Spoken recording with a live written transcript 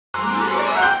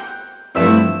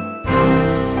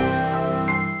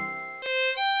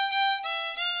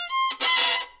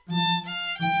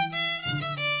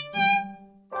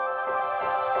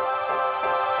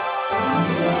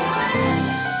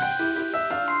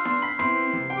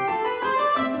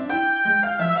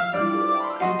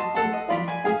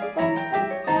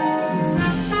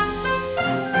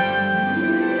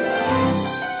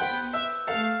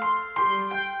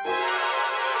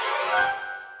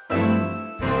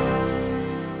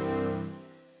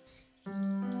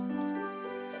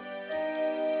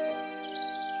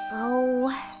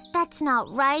That's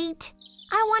not right.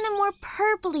 I want a more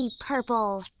purpley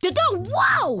purple. Dada,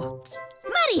 wow!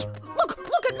 Matty,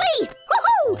 look at me!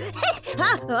 Woohoo!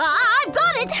 I've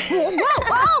got it!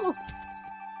 Whoa!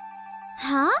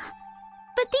 Huh?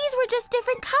 But these were just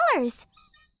different colors.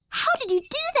 How did you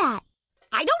do that?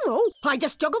 I don't know. I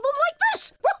just juggled them like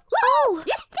this. Oh!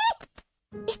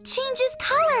 It changes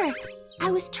color. I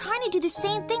was trying to do the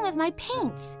same thing with my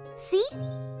paints. See?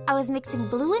 I was mixing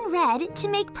blue and red to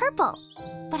make purple.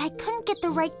 But I couldn't get the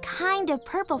right kind of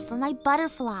purple for my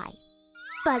butterfly.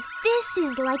 But this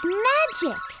is like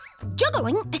magic.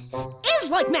 Juggling is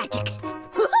like magic.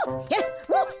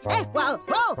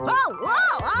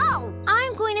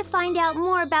 I'm going to find out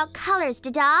more about colors,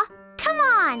 Dada. Come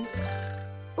on.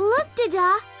 Look,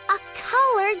 Dada, a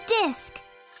color disc.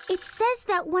 It says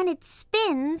that when it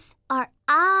spins, our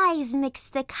eyes mix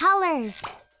the colors.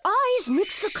 Eyes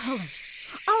mix the colors.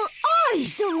 Our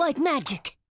eyes are like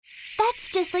magic.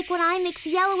 That's just like when I mix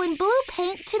yellow and blue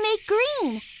paint to make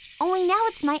green. Only now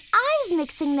it's my eyes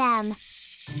mixing them.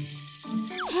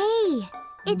 Hey,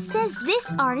 it says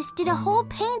this artist did a whole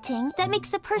painting that makes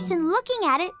the person looking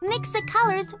at it mix the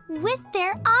colors with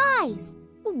their eyes.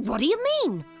 What do you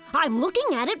mean? I'm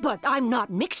looking at it, but I'm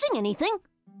not mixing anything.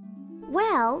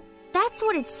 Well, that's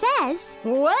what it says.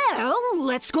 Well,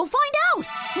 let's go find out.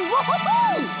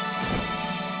 Whoa-ho-ho!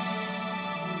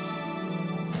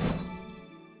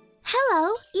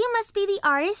 Hello, you must be the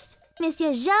artist,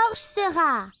 Monsieur Georges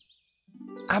Seurat.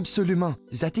 Absolument,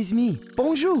 that is me.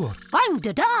 Bonjour. I'm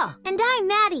Dada. And I'm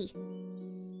Maddie.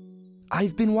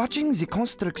 I've been watching the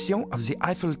construction of the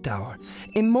Eiffel Tower,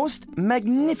 a most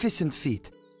magnificent feat.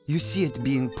 You see it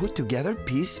being put together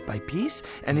piece by piece,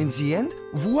 and in the end,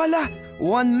 voila,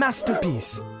 one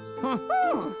masterpiece.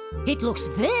 It looks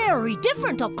very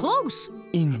different up close.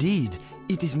 Indeed,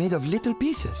 it is made of little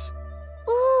pieces.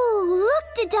 Ooh, look,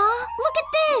 Dada, look at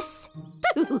this.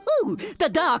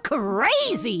 Dada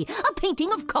crazy! A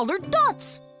painting of colored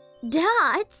dots.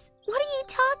 Dots? What are you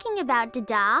talking about,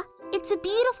 Dada? It's a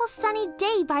beautiful sunny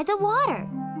day by the water.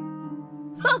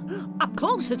 Up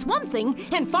close it's one thing,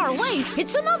 and far away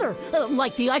it's another,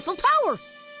 like the Eiffel Tower.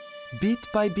 Bit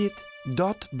by bit,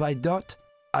 dot by dot,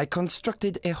 I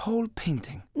constructed a whole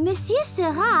painting. Monsieur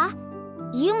Seurat,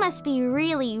 you must be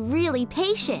really, really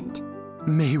patient.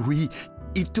 Mais oui,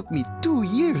 it took me 2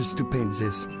 years to paint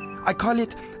this. I call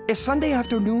it a Sunday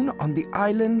afternoon on the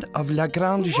island of La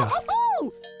Grande Jatte.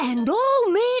 And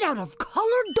all made out of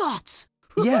colored dots.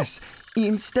 Yes,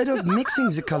 instead of mixing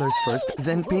the colors first,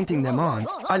 then painting them on,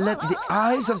 I let the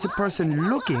eyes of the person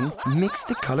looking mix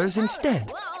the colors instead.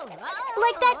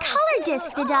 Like that color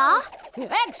disc, Dada.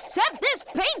 Except this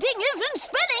painting isn't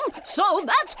spinning, so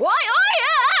that's why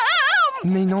I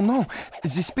am! Mais non,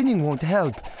 the spinning won't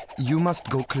help. You must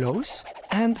go close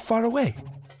and far away.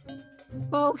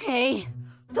 Okay,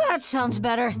 that sounds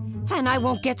better, and I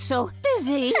won't get so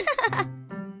dizzy.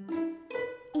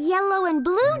 Yellow and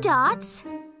blue dots.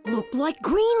 Look like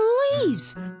green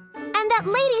leaves. And that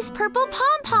lady's purple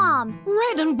pom-pom.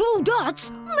 Red and blue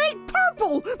dots make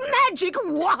purple. Magic,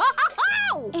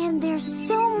 wow! And there's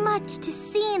so much to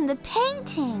see in the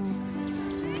painting.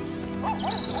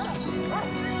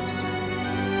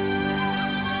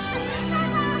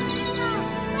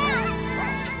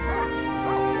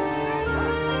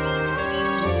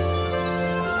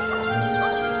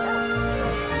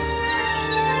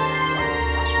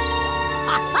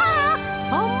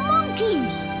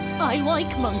 I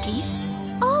like monkeys.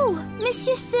 Oh,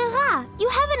 Monsieur Seurat, you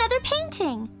have another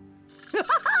painting.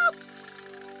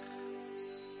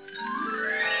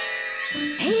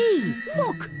 Hey,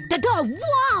 look! Dada,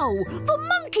 wow! The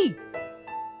monkey!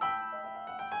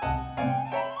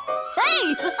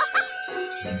 Hey!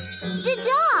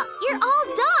 Dada, you're all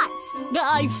dots.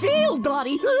 I feel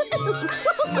dotty.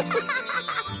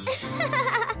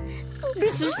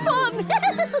 This is fun.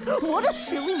 What a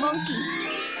silly monkey.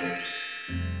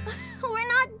 We're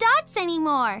not dots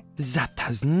anymore. That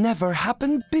has never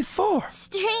happened before.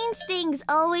 Strange things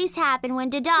always happen when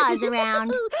Dada's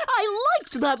around. I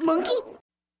liked that monkey.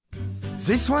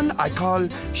 This one I call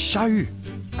Chahut.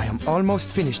 I am almost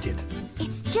finished it.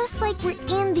 It's just like we're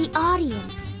in the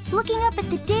audience, looking up at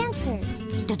the dancers.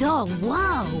 Dada,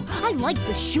 wow! I like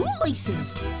the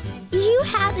shoelaces. You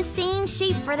have the same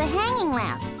shape for the hanging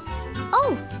lamp.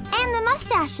 Oh, and the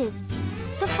mustaches,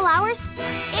 the flowers,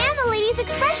 and the lady's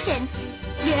expression.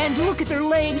 Yeah, and look at their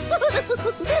legs.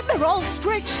 They're all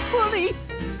stretched funny.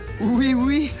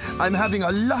 Oui, I'm having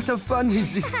a lot of fun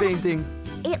with this painting.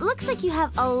 It looks like you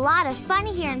have a lot of fun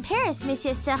here in Paris,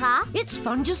 Monsieur Seurat. It's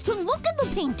fun just to look at the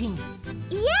painting.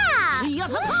 Yeah!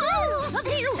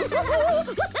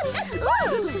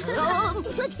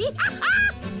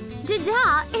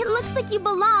 Dada, it looks like you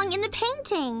belong in the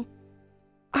painting.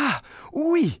 Ah,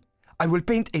 oui! I will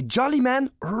paint a jolly man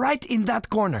right in that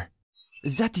corner.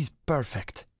 That is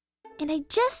perfect. And I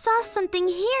just saw something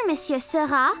here, Monsieur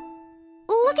Seurat.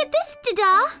 Look at this,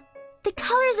 Dada! The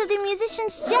colors of the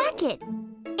musician's jacket.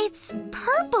 It's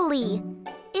purpley.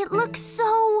 It looks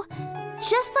so...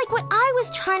 just like what I was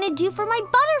trying to do for my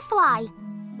butterfly.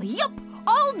 Yup,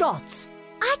 all dots.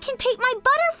 I can paint my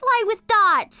butterfly with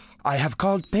dots. I have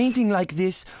called painting like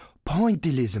this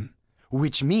pointillism,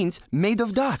 which means made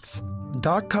of dots.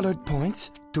 Dark-colored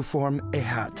points to form a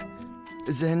hat.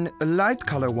 Then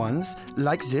light-colored ones,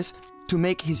 like this, to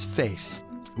make his face.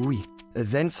 Oui.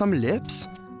 Then some lips,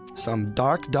 some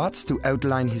dark dots to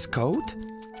outline his coat.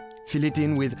 Fill it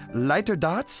in with lighter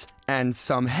dots and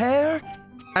some hair,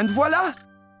 and voila!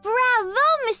 Bravo,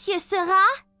 Monsieur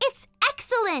Seurat! It's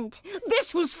excellent!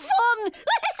 This was fun!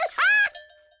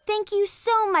 Thank you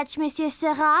so much, Monsieur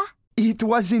Seurat. It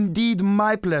was indeed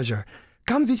my pleasure.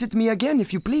 Come visit me again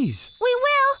if you please. We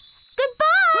will!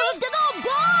 Goodbye! Dada,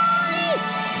 bye!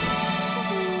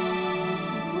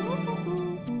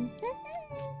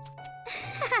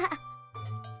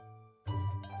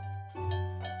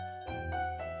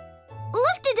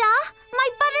 Look, Dada! My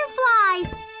butterfly!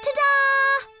 Ta-da!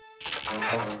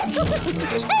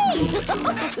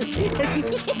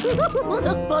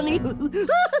 Funny.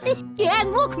 Yeah, and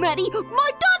look, Maddie,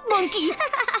 my dot monkey!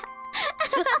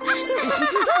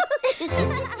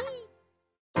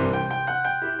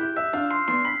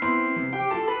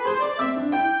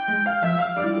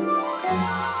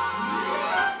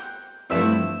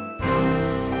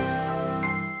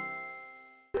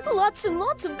 Lots and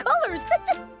lots of colors.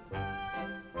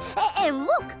 And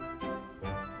look.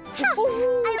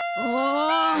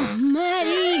 Oh,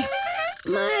 Maddie.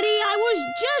 Maddie, I was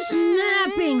just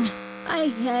napping. I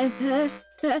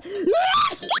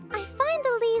find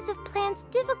the leaves of plants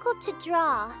difficult to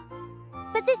draw.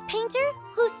 But this painter,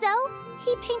 Rousseau,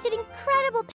 he painted incredible